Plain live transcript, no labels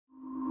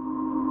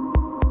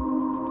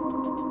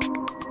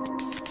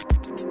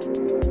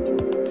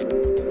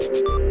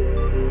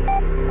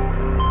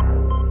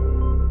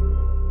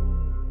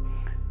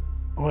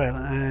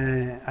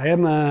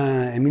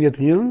am Emilio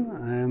Tunon.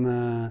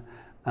 I'm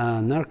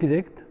an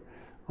architect.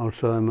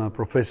 Also, I'm a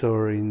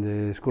professor in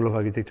the School of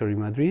Architecture in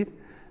Madrid,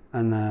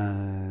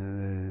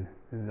 and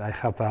I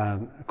have a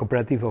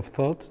cooperative of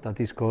thought that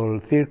is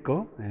called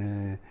CIRCO,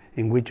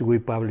 in which we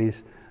publish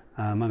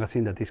a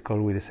magazine that is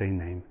called with the same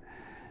name.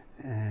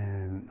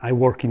 I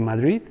work in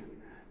Madrid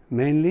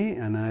mainly,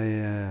 and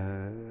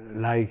I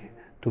like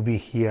to be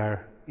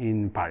here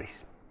in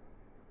Paris.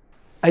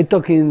 I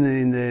talk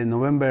in the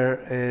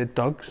November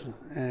talks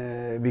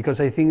because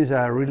I think it's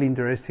a really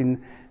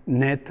interesting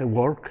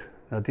network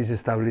that is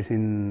established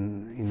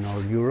in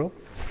all Europe,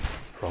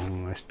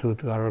 from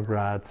Stuttgart,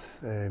 Graz,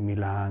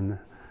 Milan,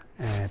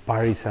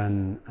 Paris,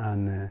 and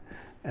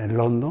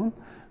London.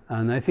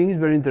 And I think it's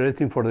very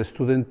interesting for the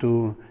student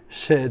to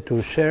share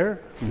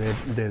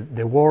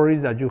the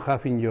worries that you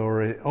have in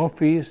your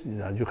office,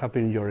 that you have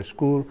in your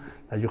school,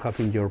 that you have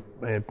in your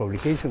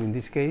publication in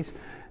this case,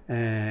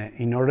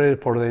 in order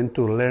for them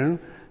to learn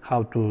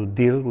how to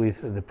deal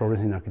with the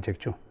problems in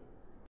architecture.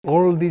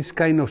 All these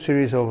kind of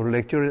series of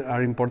lectures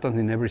are important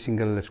in every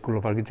single school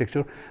of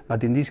architecture,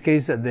 but in this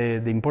case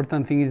the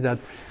important thing is that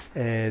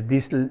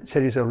this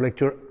series of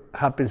lectures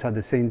happens at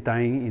the same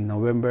time in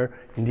November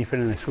in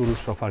different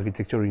schools of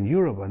architecture in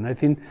Europe, and I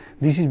think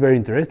this is very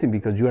interesting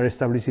because you are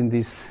establishing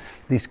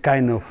this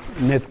kind of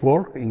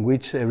network in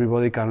which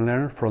everybody can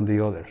learn from the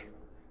others.